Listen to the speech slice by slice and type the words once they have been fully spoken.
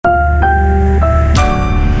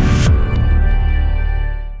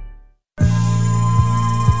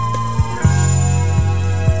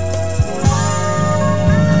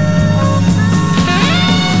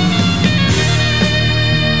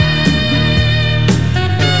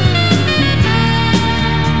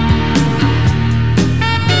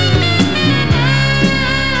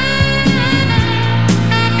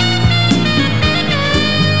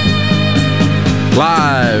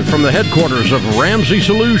Live from the headquarters of Ramsey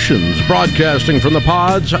Solutions, broadcasting from the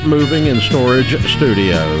Pods Moving and Storage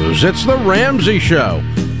Studios. It's the Ramsey Show,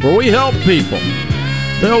 where we help people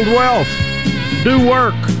build wealth, do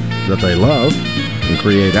work that they love, and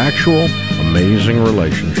create actual amazing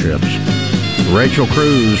relationships. Rachel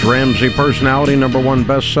Cruz, Ramsey personality, #1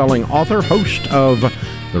 best-selling author, host of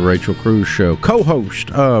The Rachel Cruz Show, co-host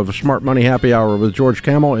of Smart Money Happy Hour with George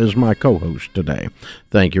Kamel, is my co-host today.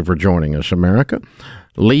 Thank you for joining us, America.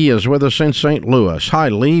 Lee is with us in St. Louis. Hi,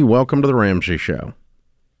 Lee. Welcome to The Ramsey Show.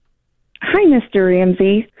 Hi, Mr.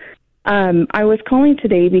 Ramsey. I was calling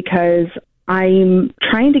today because I'm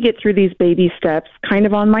trying to get through these baby steps kind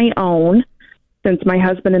of on my own, since my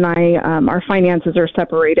husband and I, our finances are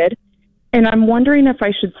separated. And I'm wondering if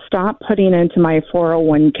I should stop putting into my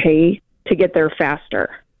 401k to get there faster.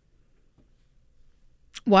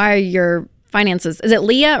 Why are your finances? Is it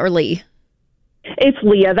Leah or Lee? It's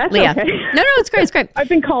Leah. That's Leah. okay. No, it's great. It's great. I've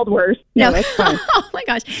been called worse. No, that's fine. Oh my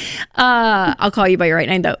gosh. I'll call you by your right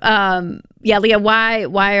name though. Yeah, Leah. Why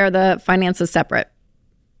are the finances separate?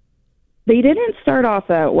 They didn't start off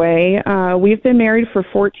that way. We've been married for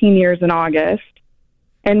 14 years in August.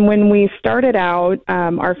 And when we started out,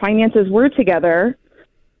 our finances were together,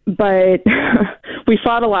 but we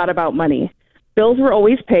fought a lot about money. Bills were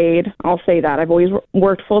always paid. I'll say that. I've always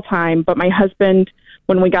worked full time, but my husband,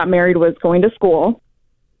 when we got married, was going to school,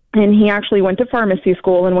 and he actually went to pharmacy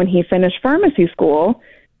school. And when he finished pharmacy school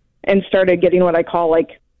and started getting what I call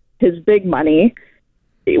like his big money,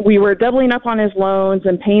 we were doubling up on his loans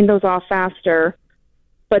and paying those off faster,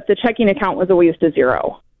 but the checking account was always to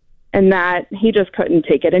zero, and that he just couldn't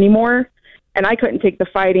take it anymore, and I couldn't take the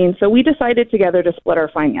fighting. So we decided together to split our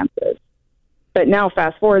finances. But now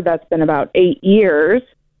fast forward, that's been about 8 years,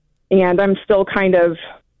 and I'm still kind of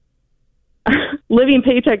living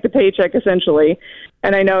paycheck to paycheck, essentially.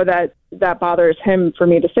 And I know that bothers him for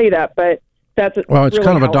me to say that, but that's well, it's really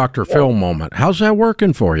kind of a Dr. Phil moment. How's that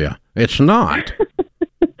working for you? It's not.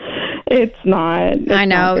 It's not. I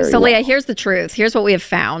know. So, Leah, here's the truth. Here's what we have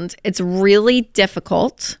found. It's really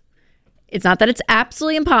difficult. It's not that it's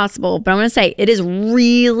absolutely impossible, but I'm going to say it is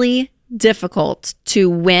really difficult to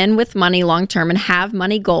win with money long term and have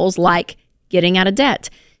money goals like getting out of debt,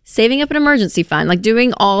 saving up an emergency fund, like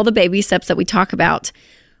doing all the baby steps that we talk about.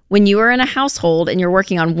 When you are in a household and you're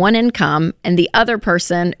working on one income and the other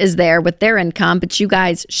person is there with their income, but you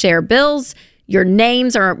guys share bills, your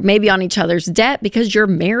names are maybe on each other's debt because you're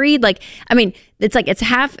married. Like, I mean, it's like it's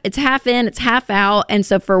half in, it's half out. And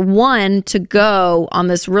so for one to go on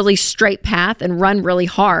this really straight path and run really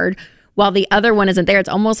hard while the other one isn't there, it's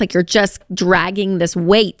almost like you're just dragging this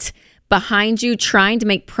weight behind you, trying to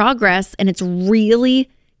make progress. And it's really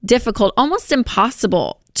difficult, almost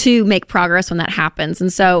impossible to make progress when that happens.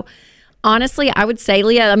 And so honestly, I would say,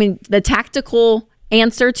 Leah, I mean, the tactical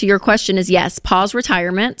answer to your question is yes, pause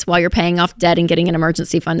retirement while you're paying off debt and getting an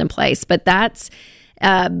emergency fund in place. But that's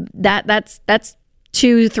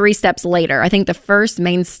 2-3 steps later. I think the first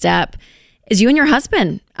main step is you and your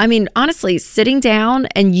husband. I mean, honestly, sitting down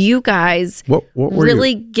and you guys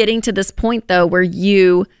really getting to this point though, where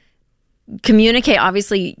you communicate,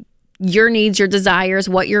 obviously, your needs, your desires,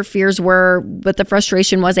 what your fears were, what the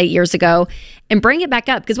frustration was 8 years ago, and bring it back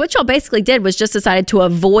up. Because what y'all basically did was just decided to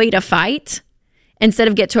avoid a fight instead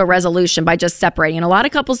of get to a resolution by just separating. And a lot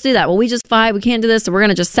of couples do that. Well, we just fight, we can't do this, so we're going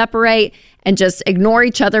to just separate and just ignore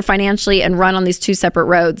each other financially and run on these two separate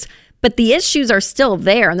roads. But the issues are still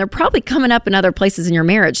there, and they're probably coming up in other places in your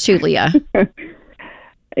marriage too, Leah.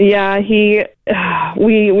 Yeah,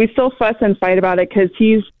 we still fuss and fight about it because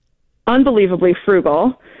he's unbelievably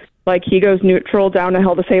frugal. Like, he goes neutral down to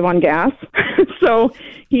hell to save on gas. So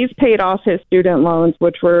he's paid off his student loans,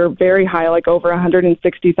 which were very high, like over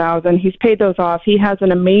 $160,000. He's paid those off. He has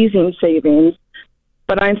an amazing savings,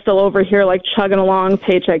 but I'm still over here like chugging along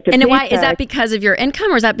paycheck to paycheck. And why is that? Because of your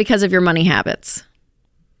income, or is that because of your money habits?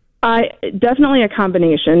 Definitely a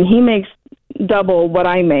combination. He makes double what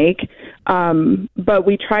I make, but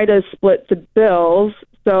we try to split the bills.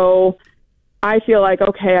 So I feel like,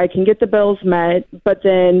 okay, I can get the bills met, but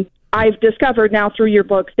then I've discovered now through your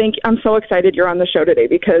book, I'm so excited you're on the show today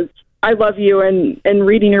because I love you, and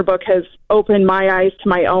reading your book has opened my eyes to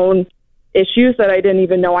my own issues that I didn't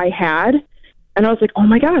even know I had. And I was like, oh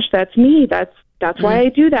my gosh, that's me. That's why I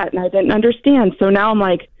do that. And I didn't understand. So now I'm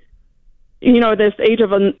like, this age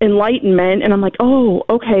of enlightenment, and I'm like, oh,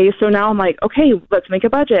 okay. So now I'm like, okay, let's make a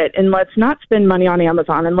budget, and let's not spend money on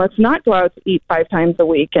Amazon, and let's not go out to eat 5 times a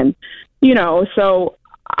week. And, so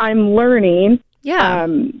I'm learning. Yeah.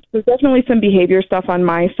 There's definitely some behavior stuff on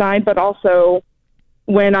my side, but also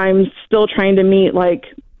when I'm still trying to meet like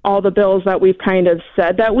all the bills that we've kind of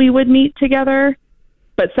said that we would meet together,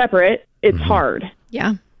 but separate, it's hard.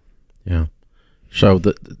 Yeah. Yeah. So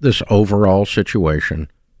this overall situation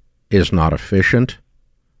is not efficient.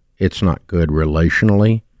 It's not good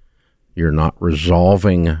relationally. You're not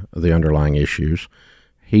resolving the underlying issues.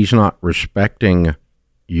 He's not respecting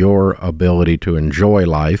your ability to enjoy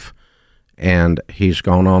life. And he's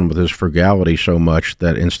gone on with his frugality so much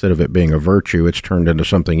that instead of it being a virtue, it's turned into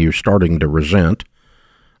something you're starting to resent.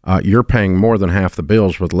 You're paying more than half the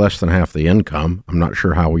bills with less than half the income. I'm not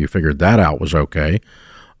sure how you figured that out was okay.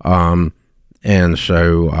 And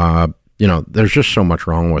so, there's just so much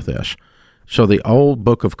wrong with this. So the old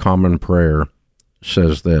Book of Common Prayer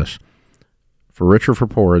says this: for rich or for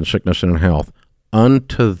poor, in sickness and in health,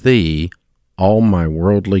 unto thee all my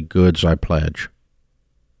worldly goods I pledge.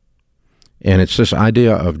 And it's this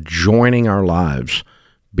idea of joining our lives,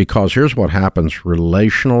 because here's what happens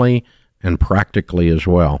relationally and practically as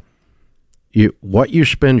well. What you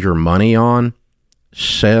spend your money on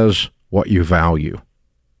says what you value.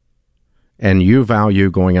 And you value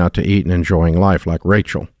going out to eat and enjoying life, like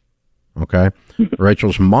Rachel. Okay?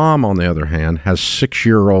 Rachel's mom, on the other hand, has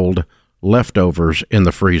 6-year-old leftovers in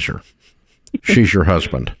the freezer. She's your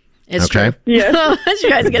husband. It's okay? True. Yeah. You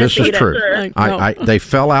guys get this is true. They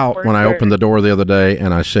fell out when I opened the door the other day,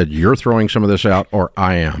 and I said, you're throwing some of this out, or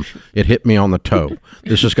I am. It hit me on the toe.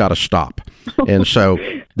 This has got to stop. And so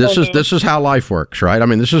this is how life works, right? I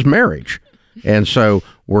mean, this is marriage. And so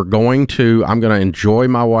I'm going to enjoy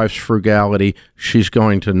my wife's frugality. She's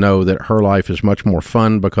going to know that her life is much more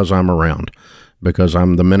fun because I'm around, because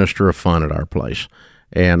I'm the minister of fun at our place.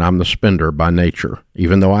 And I'm the spender by nature,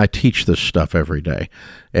 even though I teach this stuff every day.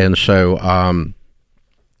 And so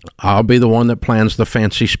I'll be the one that plans the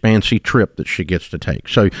fancy trip that she gets to take.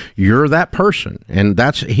 So you're that person, and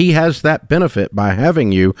he has that benefit by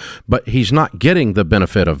having you, but he's not getting the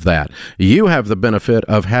benefit of that. You have the benefit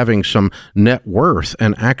of having some net worth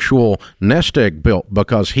and actual nest egg built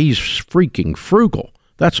because he's freaking frugal.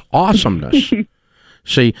 That's awesomeness.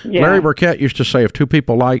 See, yeah. Larry Burkett used to say, if two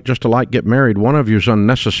people just alike get married, one of you is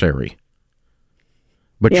unnecessary.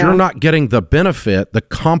 But you're not getting the benefit, the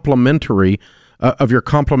complementary of your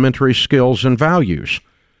complementary skills and values.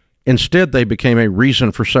 Instead, they became a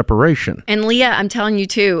reason for separation. And Leah, I'm telling you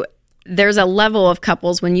too, there's a level of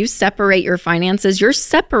couples, when you separate your finances, you're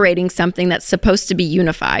separating something that's supposed to be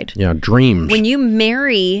unified. Yeah, dreams. When you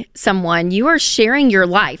marry someone, you are sharing your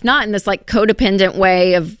life, not in this like codependent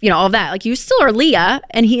way of, all that. Like, you still are Leah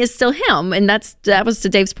and he is still him. And that was to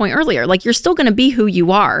Dave's point earlier. Like, you're still going to be who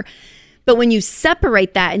you are. But when you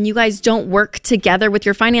separate that and you guys don't work together with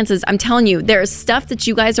your finances, I'm telling you, there is stuff that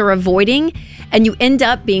you guys are avoiding and you end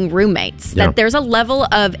up being roommates. Yeah. That there's a level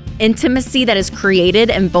of intimacy that is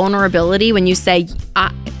created and vulnerability when you say,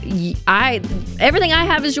 everything I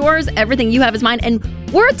have is yours, everything you have is mine, and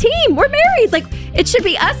we're a team, we're married. Like, it should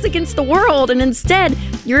be us against the world. And instead,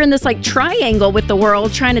 you're in this like triangle with the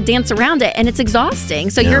world trying to dance around it, and it's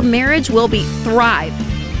exhausting. So your marriage will thrive.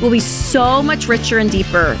 Will be so much richer and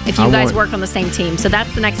deeper if you guys work on the same team. So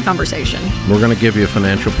that's the next conversation. We're going to give you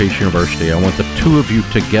Financial Peace University. I want the two of you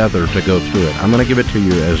together to go through it. I'm going to give it to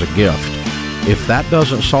you as a gift. If that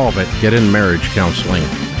doesn't solve it, get in marriage counseling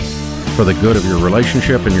for the good of your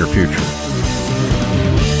relationship and your future.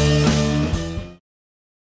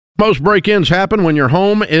 Most break-ins happen when your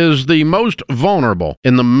home is the most vulnerable,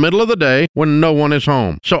 in the middle of the day when no one is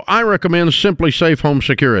home. So I recommend Simply Safe Home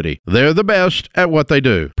Security. They're the best at what they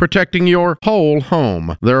do, protecting your whole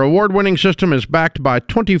home. Their award-winning system is backed by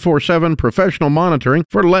 24/7 professional monitoring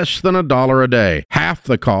for less than $1 a day, half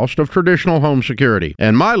the cost of traditional home security.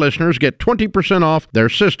 And my listeners get 20% off their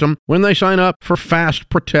system when they sign up for Fast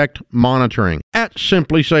Protect monitoring at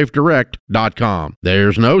simplysafedirect.com.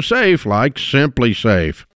 There's no safe like Simply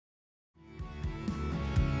Safe.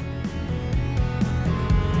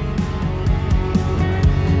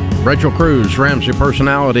 Rachel Cruz, Ramsey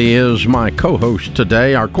Personality, is my co-host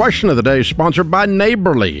today. Our question of the day is sponsored by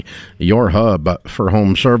Neighborly, your hub for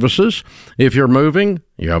home services. If you're moving,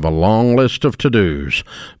 you have a long list of to-dos.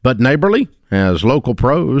 But Neighborly has local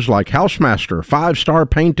pros like Housemaster, 5-Star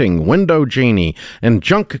Painting, Window Genie, and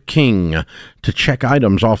Junk King to check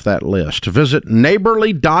items off that list. Visit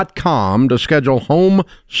neighborly.com to schedule home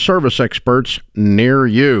service experts near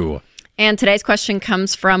you. And today's question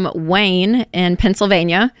comes from Wayne in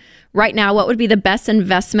Pennsylvania. Right now, what would be the best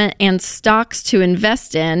investment and stocks to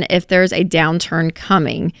invest in if there's a downturn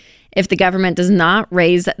coming? If the government does not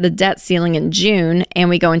raise the debt ceiling in June and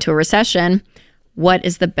we go into a recession, what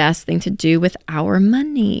is the best thing to do with our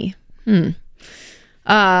money?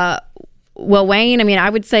 Well, Wayne, I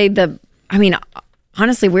would say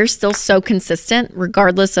honestly, we're still so consistent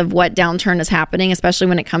regardless of what downturn is happening, especially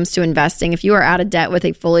when it comes to investing. If you are out of debt with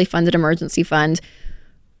a fully funded emergency fund,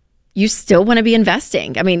 you still want to be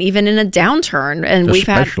investing. I mean, even in a downturn, and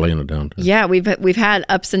especially in a downturn. Yeah, we've had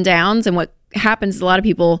ups and downs, and what happens is a lot of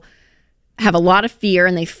people have a lot of fear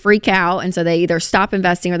and they freak out, and so they either stop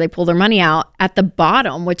investing or they pull their money out at the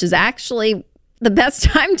bottom, which is actually the best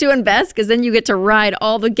time to invest because then you get to ride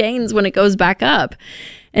all the gains when it goes back up.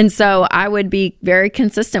 And so I would be very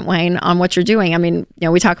consistent, Wayne, on what you're doing. I mean,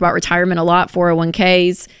 we talk about retirement a lot,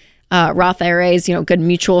 401ks, Roth IRAs, good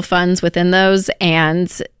mutual funds within those, and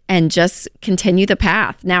just continue the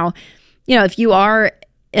path. Now, if you are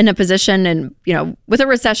in a position and, with a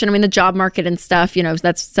recession, I mean, the job market and stuff,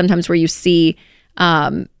 that's sometimes where you see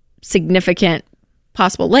significant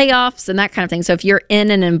possible layoffs and that kind of thing. So if you're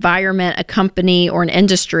in an environment, a company or an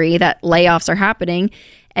industry that layoffs are happening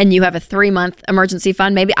and you have a 3-month emergency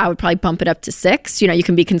fund, maybe I would probably bump it up to 6. You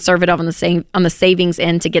can be conservative on the savings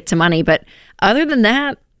end to get to money. But other than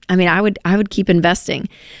that, I mean, I would keep investing.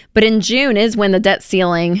 But in June is when the debt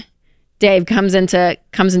ceiling, Dave, comes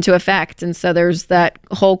into effect. And so there's that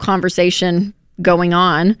whole conversation going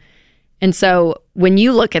on. And so when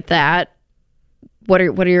you look at that, what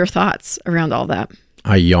are your thoughts around all that?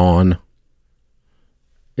 I yawn.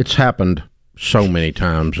 It's happened so many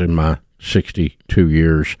times in my 62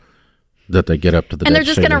 years that they get up to the and debt they're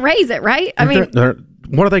just ceiling. going to raise it, right? I mean,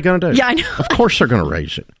 what are they going to do? Yeah, I know. Of course they're going to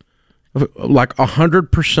raise it. Like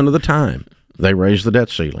 100% of the time, they raise the debt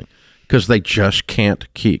ceiling because they just can't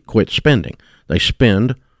quit spending. They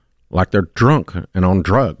spend like they're drunk and on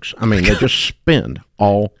drugs. I mean, they just spend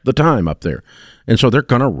all the time up there. And so they're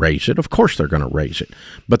going to raise it. Of course they're going to raise it.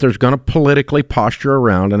 But there's going to politically posture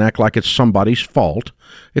around and act like it's somebody's fault.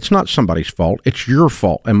 It's not somebody's fault. It's your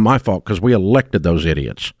fault and my fault because we elected those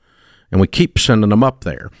idiots. And we keep sending them up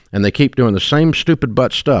there. And they keep doing the same stupid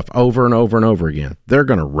butt stuff over and over and over again. They're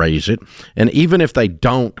going to raise it. And even if they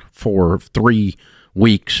don't for 3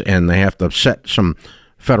 weeks and they have to set some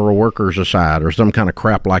federal workers aside or some kind of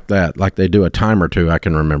crap like that, like they do a time or two, I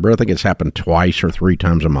can remember. I think it's happened 2 or 3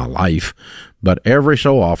 times in my life. But every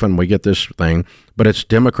so often we get this thing, but it's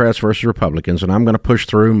Democrats versus Republicans, and I'm going to push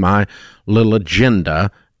through my little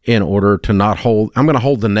agenda in order to I'm going to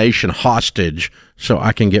hold the nation hostage so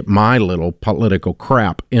I can get my little political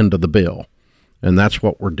crap into the bill. And that's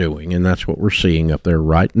what we're doing, and that's what we're seeing up there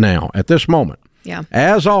right now at this moment. Yeah.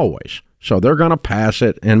 As always. So they're going to pass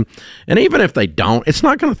it, and even if they don't, it's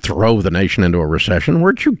not going to throw the nation into a recession.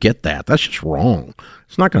 Where'd you get that? That's just wrong.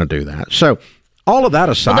 It's not going to do that. So all of that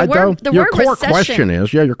aside, your core question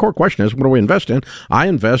is, what do we invest in? I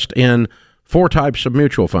invest in 4 types of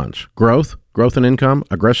mutual funds: growth and income,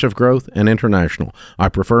 aggressive growth, and international. I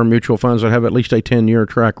prefer mutual funds that have at least a 10-year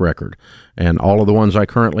track record, and all of the ones I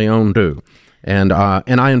currently own do. And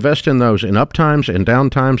I invest in those in up times, in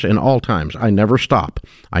down times, in all times. I never stop.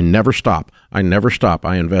 I invest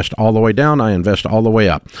all the way down. I invest all the way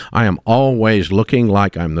up. I am always looking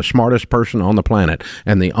like I'm the smartest person on the planet.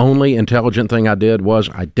 And the only intelligent thing I did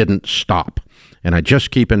was I didn't stop. And I just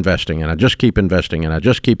keep investing, and I just keep investing, and I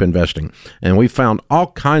just keep investing. And we found all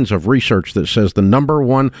kinds of research that says the number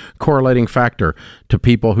one correlating factor to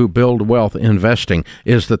people who build wealth investing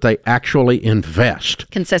is that they actually invest.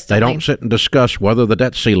 Consistently. They don't sit and discuss whether the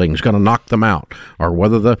debt ceiling is going to knock them out or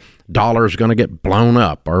whether the dollar is going to get blown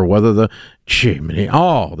up or whether the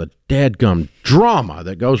dadgum drama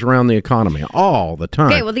that goes around the economy all the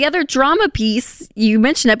time. Okay, well, the other drama piece, you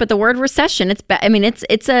mentioned it, but the word recession, it's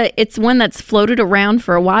one that's floated around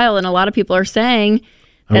for a while, and a lot of people are saying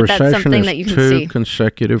that that's something that you can see. 2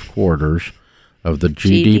 consecutive quarters of the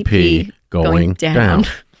GDP going down.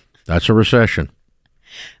 That's a recession.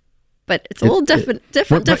 But it's a little different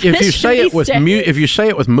But if you say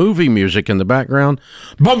it with movie music in the background,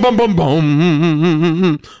 boom, boom, boom,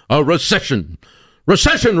 boom, a recession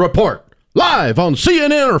report live on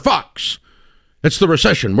CNN or Fox. It's the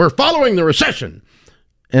recession. We're following the recession.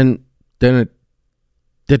 And then it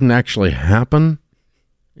didn't actually happen.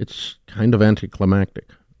 It's kind of anticlimactic,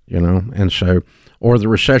 and so, or the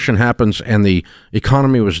recession happens and the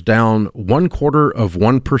economy was down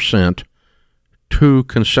 0.25%, 2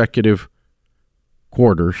 consecutive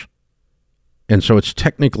quarters, and so it's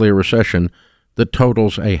technically a recession that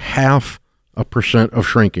totals 0.5% of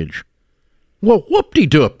shrinkage. Well,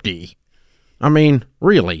 whoop-de-doop-de. I mean,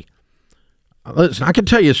 really. Listen, I can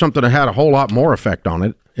tell you something that had a whole lot more effect on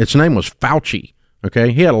it. Its name was Fauci,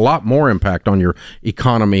 okay? He had a lot more impact on your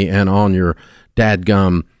economy and on your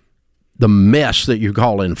the mess that you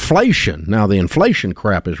call inflation. Now, the inflation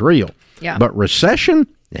crap is real. Yeah. But recession?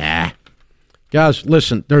 Nah. Guys,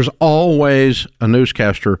 listen, there's always a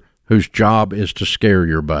newscaster whose job is to scare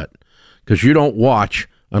your butt, because you don't watch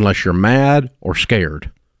unless you're mad or scared.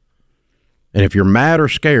 And if you're mad or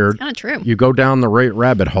scared, kind of true. You go down the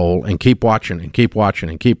rabbit hole and keep watching and keep watching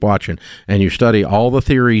and keep watching, and you study all the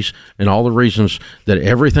theories and all the reasons that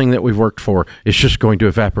everything that we've worked for is just going to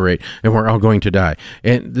evaporate and we're all going to die.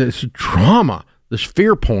 And this drama, this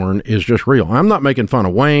fear porn is just real. I'm not making fun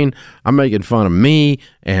of Wayne. I'm making fun of me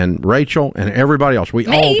and Rachel and everybody else. We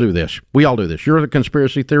all do this. We all do this. You're the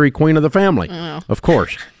conspiracy theory queen of the family, of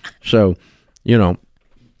course. So, you know,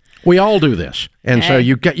 we all do this. And so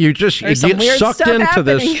you get sucked into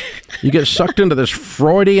this. You get sucked into this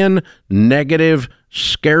Freudian negative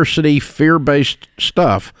scarcity fear-based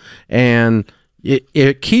stuff, and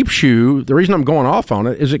it keeps you, the reason I'm going off on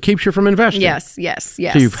it is it keeps you from investing. Yes.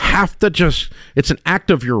 So you have to it's an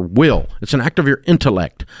act of your will. It's an act of your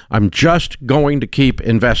intellect. I'm just going to keep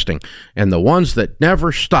investing. And the ones that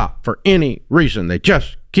never stop for any reason, they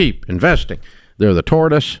just keep investing. They're the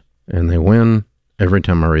tortoise, and they win every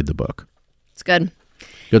time I read the book. It's good.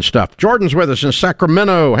 Good stuff. Jordan's with us in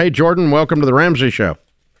Sacramento. Hey, Jordan, welcome to the Ramsey Show.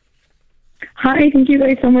 Hi, thank you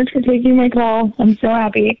guys so much for taking my call. I'm so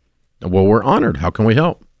happy. Well, we're honored. How can we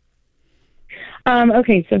help?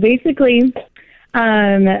 Okay, so basically,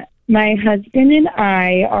 my husband and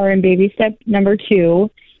I are in baby step number 2,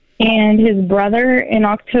 and his brother in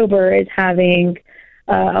October is having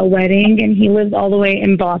a wedding, and he lives all the way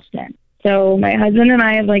in Boston. So my husband and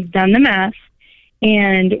I have, done the math,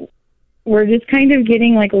 and we're just kind of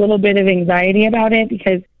getting, a little bit of anxiety about it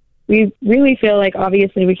because we really feel like,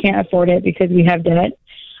 obviously, we can't afford it because we have debt.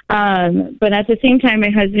 But at the same time,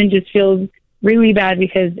 my husband just feels really bad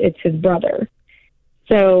because it's his brother.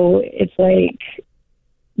 So it's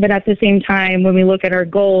but at the same time, when we look at our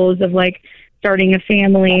goals of starting a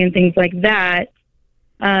family and things like that,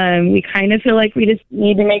 we kind of feel like we just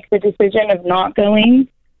need to make the decision of not going.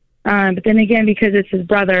 But then again, because it's his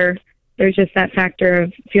brother, there's just that factor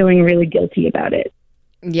of feeling really guilty about it.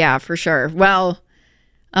 Yeah, for sure. Well,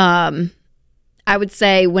 I would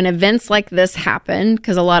say when events like this happen,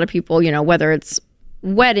 because a lot of people, whether it's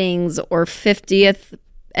weddings or 50th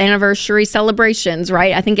anniversary celebrations,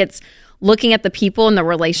 right? I think it's looking at the people in the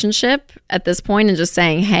relationship at this point and just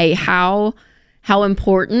saying, hey, how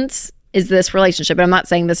important is this relationship? And I'm not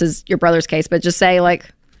saying this is your brother's case, but just say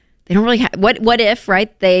they don't really what if,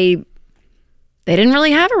 right? They didn't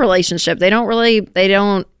really have a relationship. They don't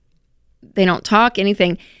talk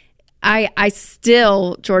anything. I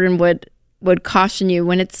still, Jordan, would caution you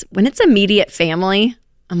when it's immediate family.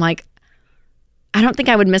 I'm I don't think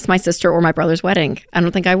I would miss my sister or my brother's wedding. I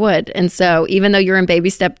don't think I would. And so even though you're in baby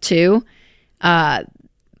step 2,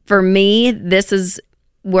 for me, this is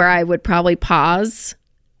where I would probably pause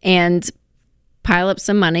and pile up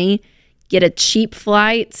some money, get a cheap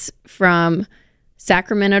flight from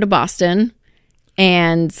Sacramento to Boston,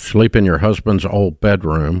 and sleep in your husband's old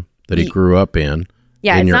bedroom that he grew up in.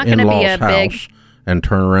 Yeah, in it's your not going to be a house, and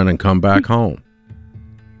turn around and come back home.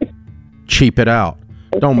 Cheap it out.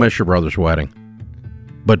 Don't miss your brother's wedding,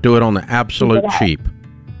 but do it on the absolute cheap.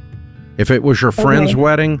 If it was your friend's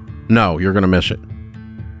wedding, no, you're going to miss it.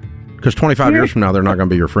 Because 25 years from now, they're not going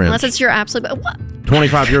to be your friends. Unless it's your absolute... What?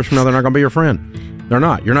 25 years from now, they're not going to be your friend. They're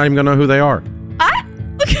not. You're not even going to know who they are.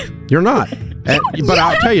 You're not. But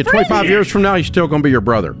I'll tell you, 25 years from now, he's still going to be your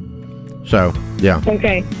brother. So, yeah.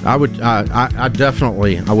 Okay. I would. I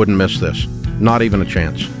definitely. I wouldn't miss this. Not even a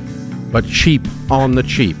chance. But cheap on the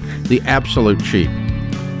cheap, the absolute cheap.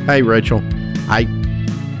 Hey, Rachel, I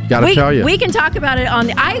gotta tell you, we can talk about it on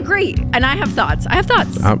the. I agree, and I have thoughts. We have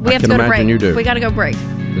can to go to break. you do. We got to go break.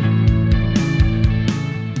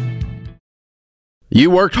 You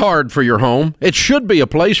worked hard for your home. It should be a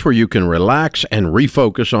place where you can relax and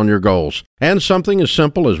refocus on your goals. And something as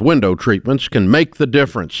simple as window treatments can make the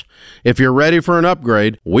difference. If you're ready for an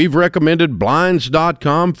upgrade, we've recommended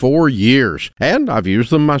Blinds.com for years, and I've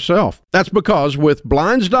used them myself. That's because with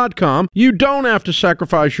Blinds.com, you don't have to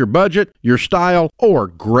sacrifice your budget, your style, or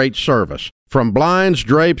great service. From blinds,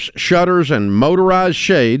 drapes, shutters, and motorized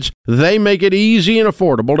shades, they make it easy and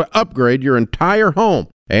affordable to upgrade your entire home.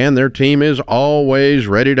 And their team is always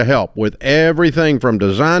ready to help with everything from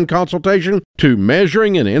design consultation to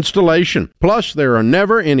measuring and installation. Plus, there are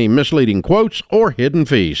never any misleading quotes or hidden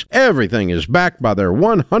fees. Everything is backed by their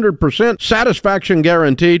 100% satisfaction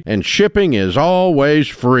guaranteed, and shipping is always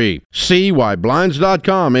free. See why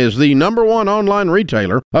Blinds.com is the #1 online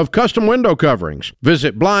retailer of custom window coverings.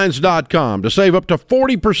 Visit Blinds.com to save up to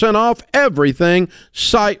 40% off everything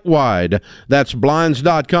site-wide. That's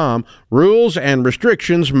Blinds.com. Rules and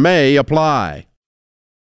restrictions may apply.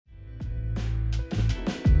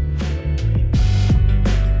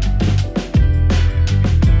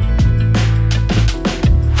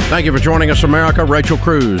 Thank you for joining us, America. Rachel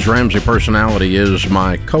Cruz, Ramsey Personality, is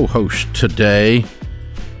my co-host today.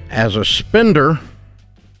 As a spender,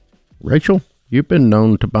 Rachel, you've been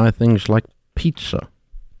known to buy things like pizza.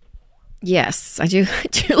 Yes, I do. I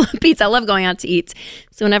do love pizza. I love going out to eat.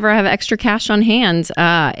 So whenever I have extra cash on hand,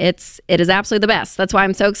 it is absolutely the best. That's why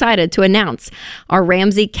I'm so excited to announce our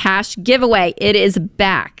Ramsey Cash Giveaway. It is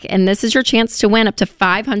back, and this is your chance to win up to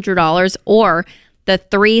 $500 or the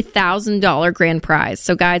 $3,000 grand prize.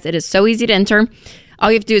 So guys, it is so easy to enter.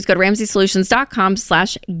 All you have to do is go to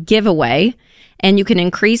RamseySolutions.com/giveaway, and you can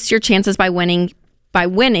increase your chances by winning by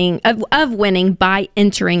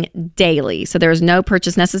entering daily. So there's no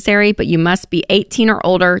purchase necessary, but you must be 18 or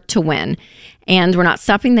older to win. And we're not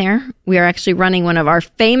stopping there. We are actually running one of our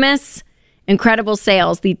famous, incredible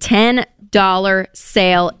sales. The $10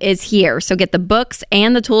 sale is here. So get the books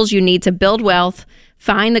and the tools you need to build wealth,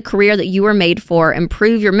 find the career that you were made for,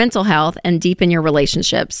 improve your mental health, and deepen your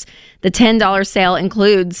relationships. The $10 sale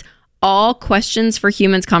includes All Questions for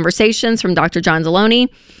Humans Conversations from Dr. John Deloney,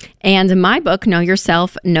 and my book, Know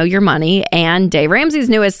Yourself, Know Your Money, and Dave Ramsey's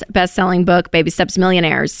newest best-selling book, Baby Steps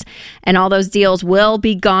Millionaires. And all those deals will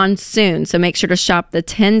be gone soon, so make sure to shop the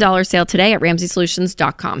 $10 sale today at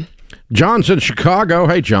RamseySolutions.com. John's in Chicago.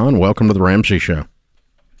 Hey, John, welcome to the Ramsey Show.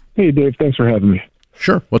 Hey, Dave, thanks for having me.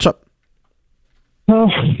 Sure. What's up?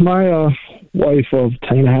 Well, my wife of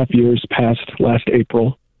 10.5 years passed last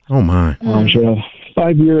April. Oh, my. She had a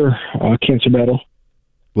 5-year cancer battle.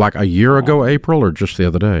 Like a year ago, April, or just the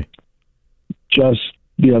other day? Just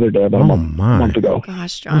the other day, about a month ago.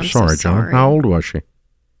 Gosh, John, I'm sorry, so John. How old was she?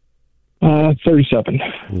 37.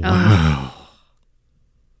 Wow.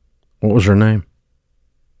 What was her name?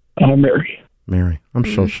 Mary. Mary. I'm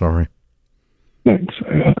so sorry. Thanks.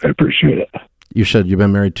 I appreciate it. You said you've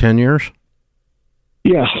been married 10 years?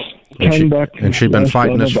 Yeah. And she'd been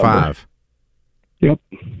fighting this 5? Yep.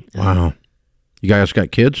 Wow. You guys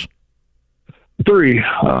got kids? 3,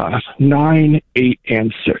 9, 8,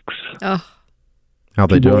 and 6. Oh. How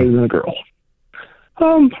they 2 boys doing? and a girl.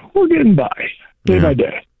 We're getting by, day by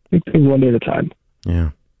day. Take things one day at a time. Yeah.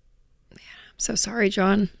 I'm so sorry,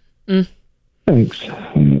 John. Thanks.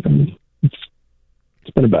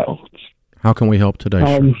 It's been a battle. How can we help today,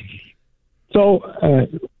 sir? So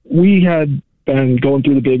we had been going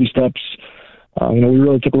through the baby steps. We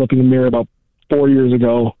really took a look in the mirror about 4 years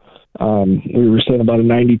ago. We were sitting about a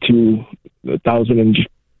 $92,000 in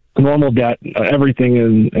normal debt, everything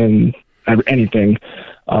and anything.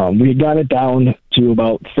 We had got it down to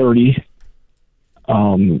about 30.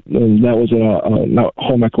 And that was a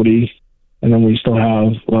home equity, and then we still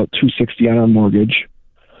have about $260 on our mortgage.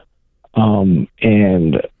 And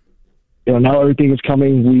now everything is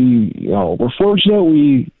coming. We're fortunate.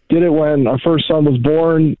 We did it when our first son was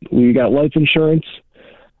born. We got life insurance,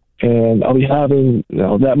 and I'll be having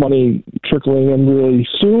that money trickling in really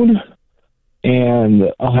soon.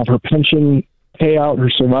 And I'll have her pension payout, her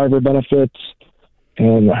survivor benefits,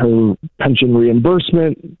 and her pension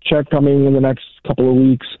reimbursement check coming in the next couple of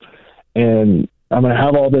weeks. And I'm going to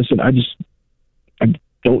have all this, and I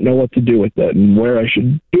don't know what to do with it and where I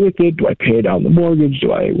should do with it. Do I pay down the mortgage?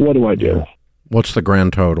 What do I do? Yeah. What's the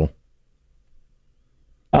grand total?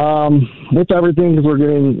 With everything, because we're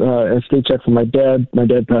getting a estate check from my dad. My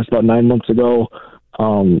dad passed about 9 months ago.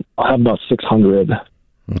 I'll have about $600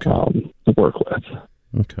 to work with.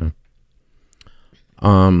 Okay.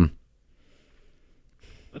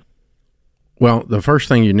 Well, the first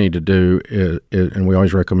thing you need to do is, and we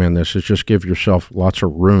always recommend this, is just give yourself lots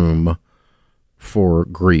of room for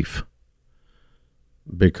grief.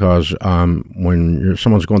 Because when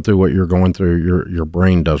someone's going through what you're going through, your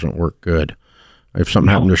brain doesn't work good. If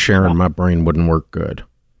something happened to Sharon, my brain wouldn't work good.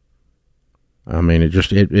 I mean,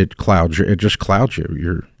 it clouds you. It just clouds you.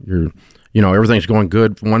 You're everything's going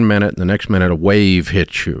good for 1 minute, and the next minute a wave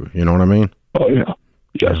hits you. You know what I mean? Oh yeah,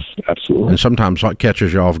 yes, absolutely. And sometimes it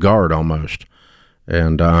catches you off guard almost,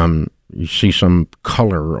 and you see some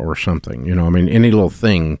color or something. I mean, any little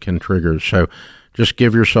thing can trigger. So, just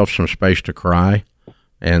give yourself some space to cry,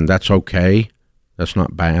 and that's okay. That's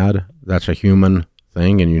not bad. That's a human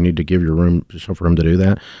thing, and you need to give yourself room to do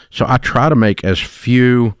that. So I try to make as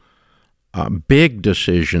few big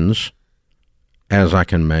decisions as I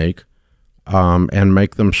can make, and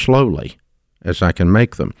make them slowly as I can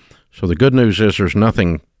make them. So the good news is there's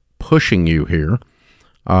nothing pushing you here.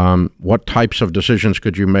 What types of decisions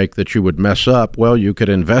could you make that you would mess up? Well, you could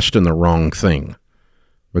invest in the wrong thing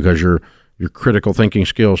because your critical thinking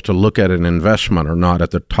skills to look at an investment are not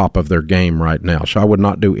at the top of their game right now. So I would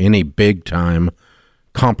not do any big time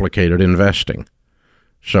complicated investing.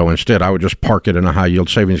 So instead, I would just park it in a high yield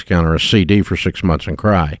savings account or a CD for 6 months and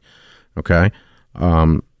cry. Okay.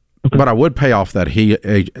 but I would pay off that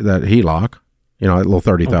HELOC, that little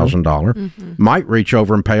 $30,000. Might reach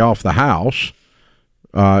over and pay off the house.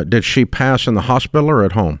 Did she pass in the hospital or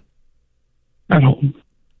at home? At home.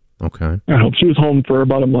 Okay. At home. She was home for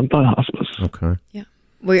about a month on hospice. Okay. Yeah.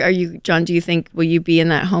 Well, John, do you think, will you be in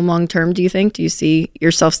that home long term, do you think? Do you see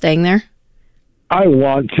yourself staying there? I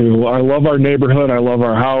want to. I love our neighborhood. I love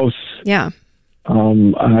our house. Yeah.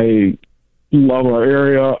 I love our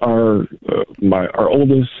area. Our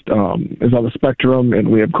oldest is on the spectrum, and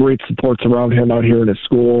we have great supports around him out here in his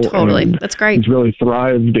school. Totally. That's great. He's really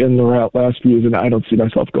thrived in the last few years, and I don't see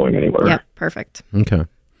myself going anywhere. Yeah, perfect. Okay.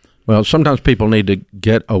 Well, sometimes people need to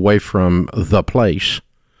get away from the place,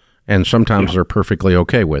 and sometimes they're perfectly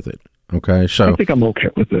okay with it. Okay, so I think I'm okay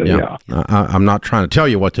with it. Yeah. I'm not trying to tell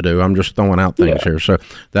you what to do. I'm just throwing out things here. So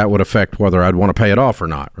that would affect whether I'd want to pay it off or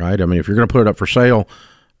not, right? I mean, if you're going to put it up for sale,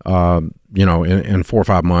 in 4 or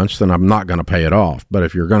 5 months, then I'm not going to pay it off. But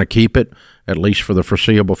if you're going to keep it, at least for the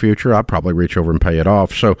foreseeable future, I'd probably reach over and pay it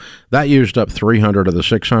off. So that used up 300 of the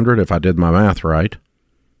 600, if I did my math right.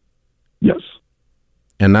 Yes.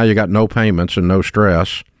 And now you got no payments and no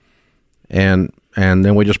stress, and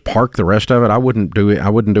then we just park the rest of it. I wouldn't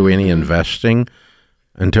do any investing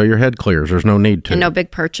until your head clears. There's no need to. And no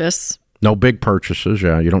big purchase. No big purchases.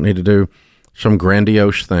 Yeah, you don't need to do some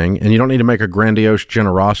grandiose thing, and you don't need to make a grandiose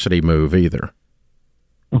generosity move either.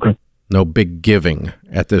 Okay. No big giving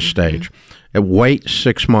at this stage. And wait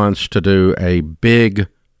 6 months to do a big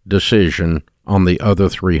decision on the other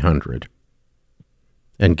 300.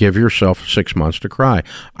 And give yourself 6 months to cry.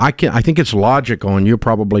 I think it's logical, and you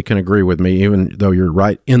probably can agree with me, even though you're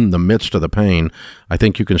right in the midst of the pain. I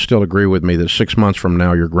think you can still agree with me that 6 months from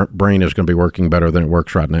now, your brain is going to be working better than it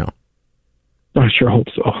works right now. I sure hope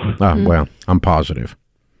so. Well, I'm positive.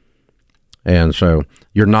 And so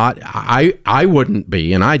you're not, I wouldn't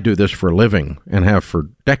be, and I do this for a living and have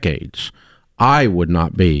for decades, I would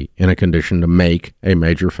not be in a condition to make a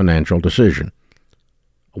major financial decision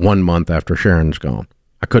 1 month after Sharon's gone.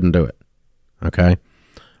 I couldn't do it. Okay.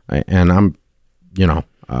 And I'm,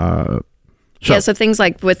 so things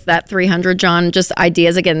like with that 300, John, just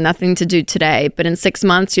ideas, again, nothing to do today, but in 6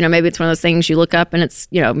 months, maybe it's one of those things you look up and it's,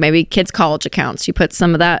 maybe kids' college accounts, you put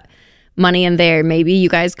some of that money in there. Maybe you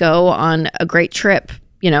guys go on a great trip,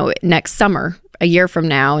 next summer, a year from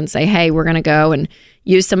now, and say, hey, we're going to go and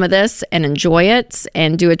use some of this and enjoy it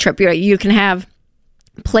and do a trip. You can have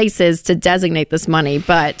places to designate this money,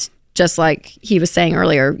 but just like he was saying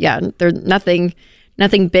earlier, there's nothing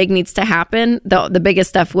big needs to happen. The biggest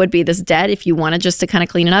stuff would be this debt if you wanted just to kind of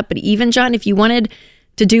clean it up. But even, John, if you wanted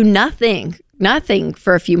to do nothing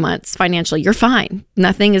for a few months financially, you're fine.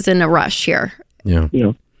 Nothing is in a rush here. Yeah.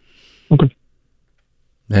 Yeah. Okay.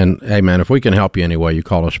 And hey, man, if we can help you anyway, you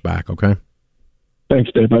call us back, okay?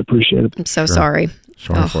 Thanks, Dave. I appreciate it. I'm so sorry.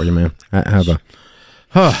 Sorry for you, man.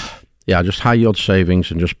 Just high yield savings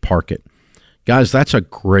and just park it. Guys, that's a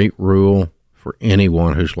great rule for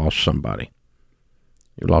anyone who's lost somebody.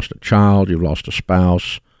 You've lost a child, you've lost a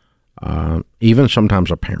spouse, even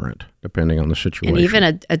sometimes a parent, depending on the situation. And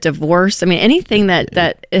even a divorce. I mean, anything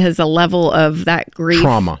that has a level of that grief.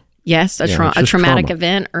 Trauma. Yes, a traumatic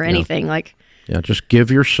event or anything like. Yeah, just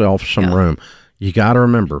give yourself some room. You got to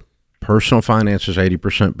remember, personal finance is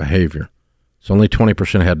 80% behavior. It's only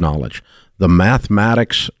 20% head knowledge. The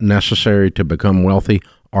mathematics necessary to become wealthy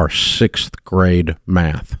are 6th grade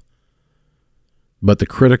math. But the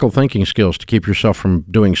critical thinking skills to keep yourself from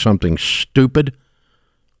doing something stupid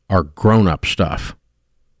are grown-up stuff.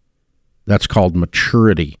 That's called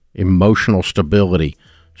maturity, emotional stability,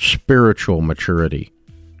 spiritual maturity,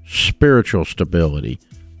 spiritual stability,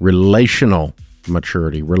 relational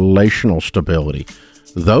maturity, relational stability.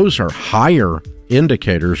 Those are higher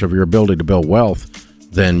indicators of your ability to build wealth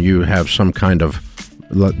than you being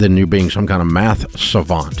some kind of math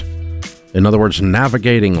savant. In other words,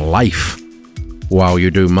 navigating life while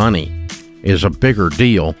you do money is a bigger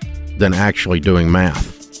deal than actually doing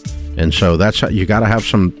math. And so that's how you got to have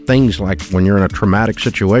some things like when you're in a traumatic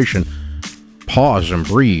situation, pause and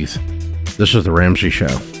breathe. This is The Ramsey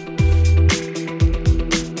Show.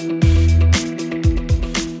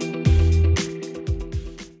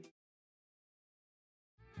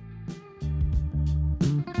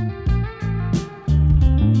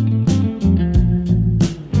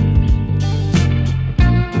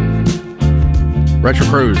 Retro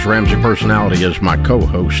Cruz, Ramsey Personality, is my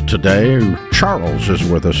co-host today. Charles is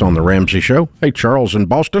with us on The Ramsey Show. Hey, Charles in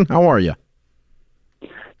Boston, how are you?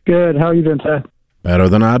 Good. How are you doing today? Better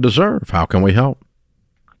than I deserve. How can we help?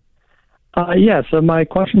 So my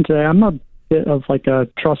question today, I'm a bit of like a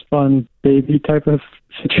trust fund baby type of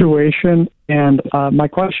situation, and my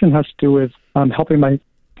question has to do with helping my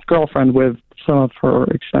girlfriend with some of her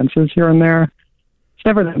expenses here and there. It's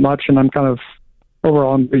never that much, and I'm kind of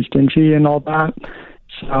overall I'm pretty stingy and all that.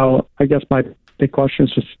 So I guess my big question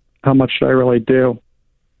is just how much should I really do?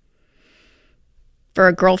 For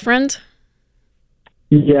a girlfriend?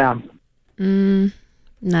 Yeah.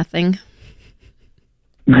 Nothing.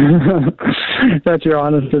 That's your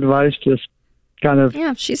honest advice. Just kind of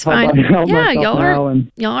Yeah, she's fine. Yeah, y'all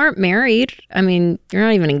aren't married. I mean, you're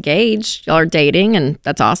not even engaged. Y'all are dating, and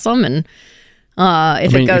that's awesome. And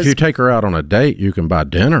if you take her out on a date, you can buy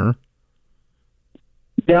dinner.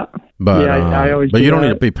 Yeah, but I always. But you don't need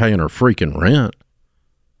to be paying her freaking rent.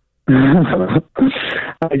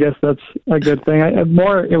 I guess that's a good thing.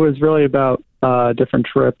 It was really about different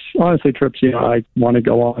trips. Honestly, trips I want to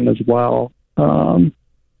go on as well.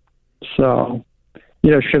 So,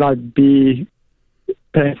 should I be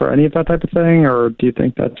paying for any of that type of thing, or do you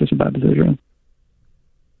think that's just a bad decision?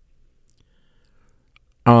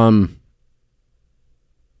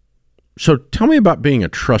 So tell me about being a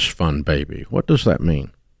trust fund baby. What does that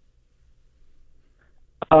mean?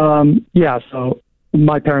 Yeah, so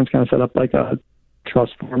my parents kind of set up like a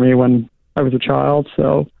trust for me when I was a child.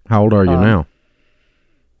 So how old are you now?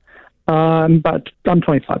 I'm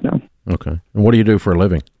 25 now. Okay. And what do you do for a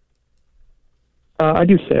living? I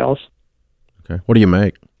do sales. Okay. What do you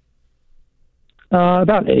make?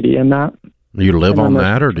 About 80 in that. Do you live on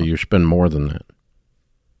that, or do you spend more than that?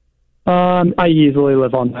 I easily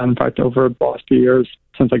live on that. In fact, over the last few years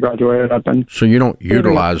since I graduated, I've been... So you don't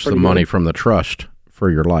utilize the money from the trust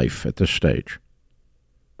for your life at this stage?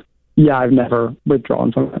 Yeah, I've never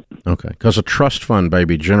withdrawn from it. Okay, because a trust fund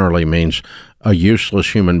baby generally means a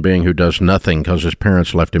useless human being who does nothing because his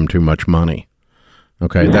parents left him too much money.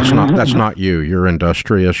 Okay, that's not you. You're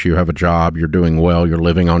industrious, you have a job, you're doing well, you're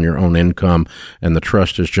living on your own income, and the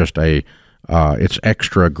trust is just it's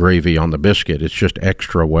extra gravy on the biscuit. It's just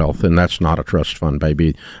extra wealth, and that's not a trust fund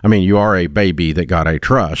baby. I mean, you are a baby that got a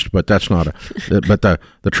trust, but that's not but the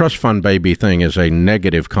trust fund baby thing is a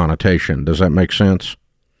negative connotation. Does that make sense?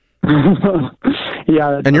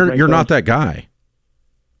 Yeah. And you're not that guy.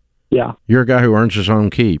 Yeah. You're a guy who earns his own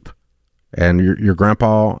keep. And your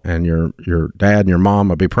grandpa and your dad and your mom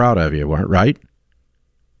will be proud of you, right?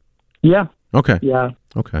 Yeah. Okay. Yeah.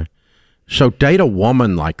 Okay. So date a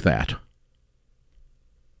woman like that.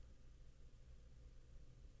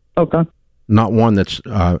 Okay. Not one that's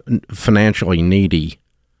financially needy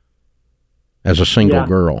as a single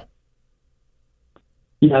girl.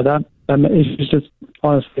 Yeah, that it's just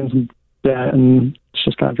honestly some debt, and it's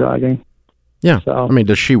just kind of dragging. Yeah. So, I mean,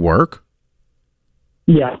 does she work?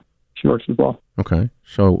 Yeah. She works as well. Okay.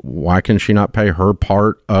 So why can she not pay her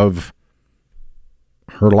part of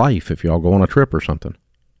her life if y'all go on a trip or something?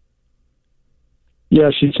 Yeah,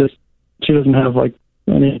 she doesn't have like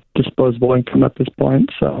any disposable income at this point.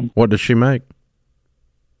 So what does she make?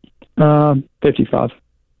 55.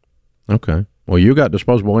 Okay. Well, you got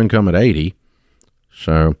disposable income at 80.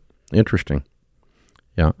 So interesting.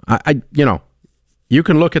 Yeah. I you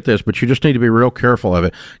can look at this, but you just need to be real careful of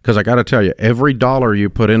it, because I got to tell you, every dollar you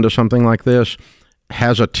put into something like this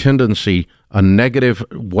has a tendency, a negative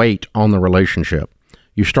weight on the relationship.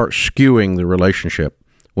 You start skewing the relationship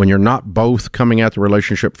when you're not both coming at the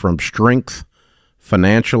relationship from strength,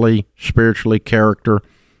 financially, spiritually, character,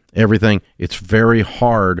 everything. It's very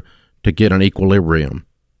hard to get an equilibrium.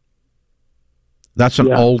 That's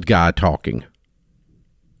an old guy talking.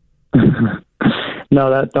 No,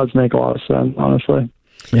 that does make a lot of sense, honestly.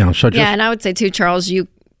 Yeah, so and I would say too, Charles,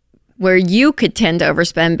 where you could tend to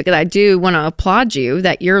overspend, because I do want to applaud you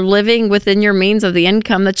that you're living within your means of the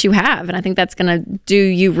income that you have, and I think that's going to do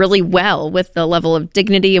you really well with the level of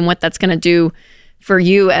dignity and what that's going to do for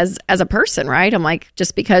you as a person, right? I'm like,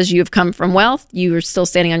 just because you've come from wealth, you are still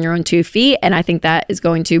standing on your own 2 feet, and I think that is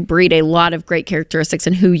going to breed a lot of great characteristics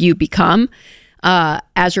in who you become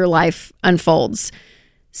as your life unfolds.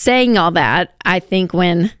 Saying all that, I think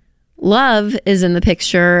when love is in the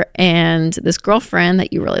picture and this girlfriend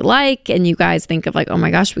that you really like, and you guys think of like, oh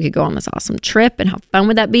my gosh, we could go on this awesome trip, and how fun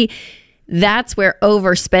would that be? That's where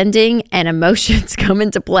overspending and emotions come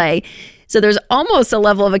into play. So there's almost a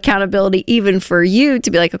level of accountability even for you to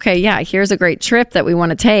be like, okay, yeah, here's a great trip that we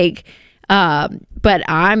want to take. But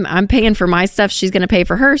I'm paying for my stuff. She's going to pay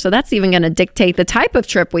for her. So that's even going to dictate the type of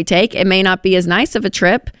trip we take. It may not be as nice of a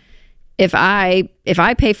trip if I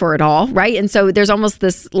pay for it all, right? And so there's almost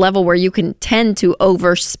this level where you can tend to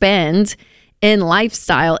overspend in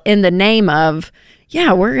lifestyle in the name of,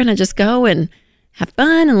 yeah, we're going to just go and have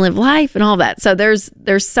fun and live life and all that. So there's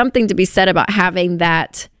something to be said about having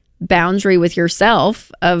that boundary with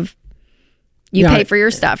yourself of you pay for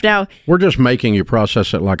your stuff. Now, we're just making you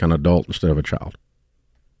process it like an adult instead of a child.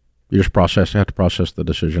 You just have to process the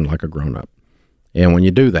decision like a grown-up. And when you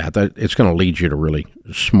do that, it's going to lead you to really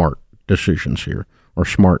smart decisions here, or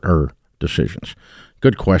smarter decisions.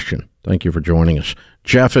 Good question. Thank you for joining us.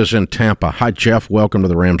 Jeff is in Tampa. Hi, Jeff. Welcome to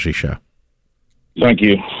the Ramsey Show. Thank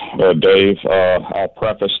you, Dave. I'll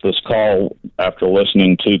preface this call after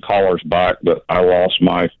listening to callers back that I lost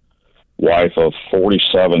my wife of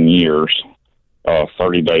 47 years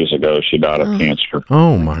 30 days ago. She died of cancer.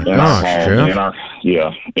 Oh, my gosh,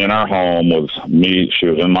 Jeff. In our home with me. She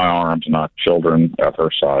was in my arms and our children at her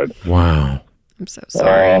side. Wow. I'm so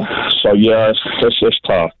sorry. So, yeah, it's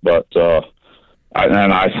tough, but I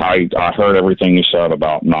heard everything you said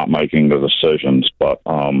about not making the decisions, but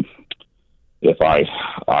if I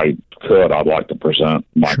could, I'd like to present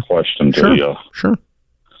my question to you. Sure.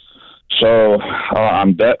 So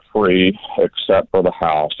I'm debt free except for the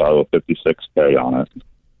house. I owe $56,000 on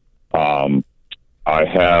it. I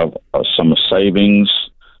have some savings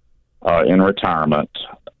in retirement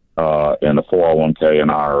in a 401k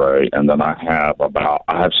and IRA, and then I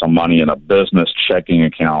have some money in a business checking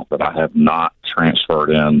account that I have not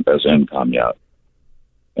transferred in as income yet.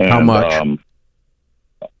 And, how much?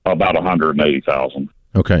 About $180,000.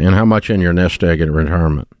 Okay, and how much in your nest egg in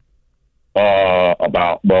retirement? There's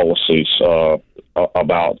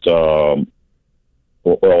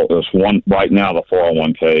one right now. The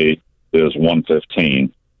 401k is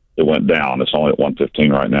 $115. It went down. It's only at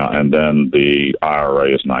 $115 right now, and then the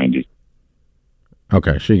IRA is $90.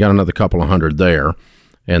 Okay, so you got another couple of hundred there,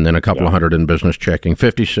 and then a couple of hundred in business checking.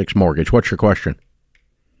 56 mortgage. What's your question?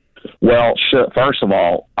 Well, first of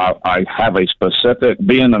all, I have a specific,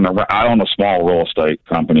 I own a small real estate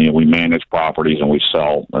company, and we manage properties, and we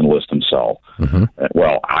sell and list and sell. Mm-hmm.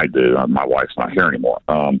 Well, I do. My wife's not here anymore.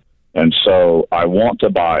 And so I want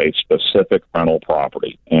to buy a specific rental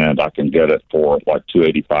property, and I can get it for like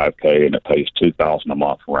 $285,000, and it pays $2,000 a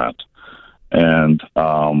month rent. And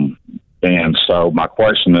so my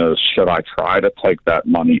question is, should I try to take that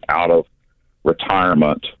money out of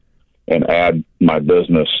retirement and add my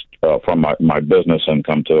business from my business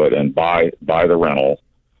income to it and buy the rental,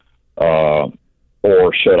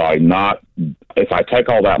 or should I not? If I take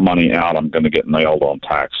all that money out, I'm going to get nailed on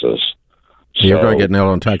taxes. You're going to get nailed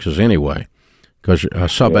on taxes anyway, because a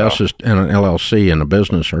sub-S and an LLC and a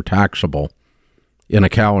business are taxable in a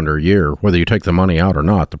calendar year. Whether you take the money out or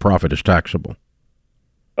not, the profit is taxable.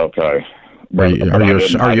 Okay. Are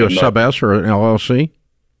you a sub-S or an LLC?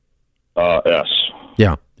 S.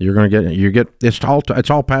 Yeah, you're going to get it's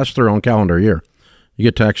all passed through on calendar year. You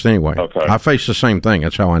get taxed anyway. Okay. I face the same thing.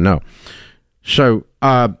 That's how I know. So,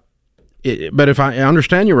 but if I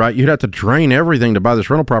understand you right, you'd have to drain everything to buy this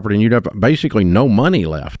rental property, and you'd have basically no money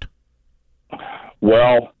left.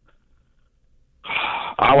 Well,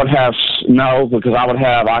 I would have because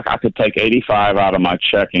I could take 85 out of my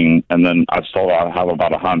checking, and then I'd still have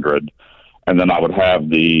about 100, and then I would have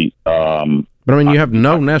the. But I mean, you have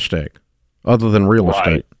no nest egg other than real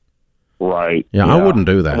estate. Right. Yeah, I wouldn't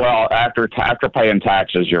do that. Well, after paying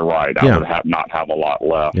taxes, you're right. I would not have a lot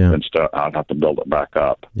left. Yeah. Instead, I'd have to build it back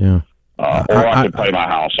up. Yeah. Or I could pay my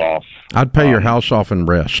house off. I'd pay your house off and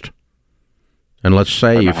rest. And let's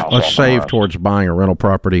save towards buying a rental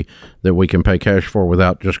property that we can pay cash for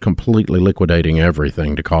without just completely liquidating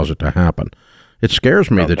everything to cause it to happen. It scares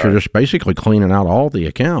me that you're just basically cleaning out all the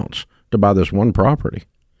accounts to buy this one property.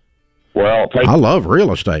 Well, I love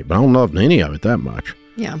real estate, but I don't love any of it that much.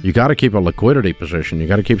 Yeah. You got to keep a liquidity position. You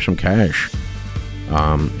got to keep some cash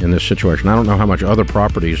in this situation. I don't know how much other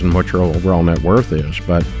properties and what your overall net worth is,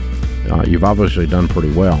 but you've obviously done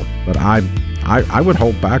pretty well. But I would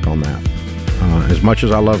hold back on that as much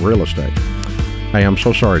as I love real estate. Hey, I'm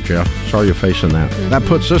so sorry, Jeff. Sorry you're facing that. Mm-hmm. That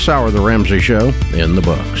puts this hour of the Ramsey Show in the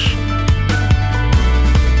books.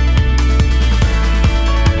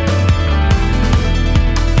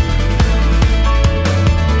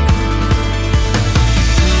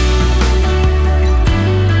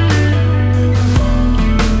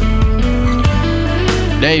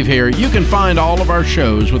 Dave here. You can find all of our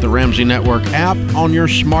shows with the Ramsey Network app on your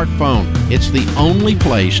smartphone. It's the only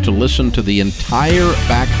place to listen to the entire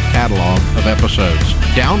back catalog of episodes.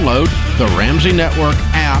 Download the Ramsey Network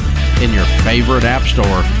app in your favorite app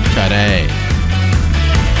store today.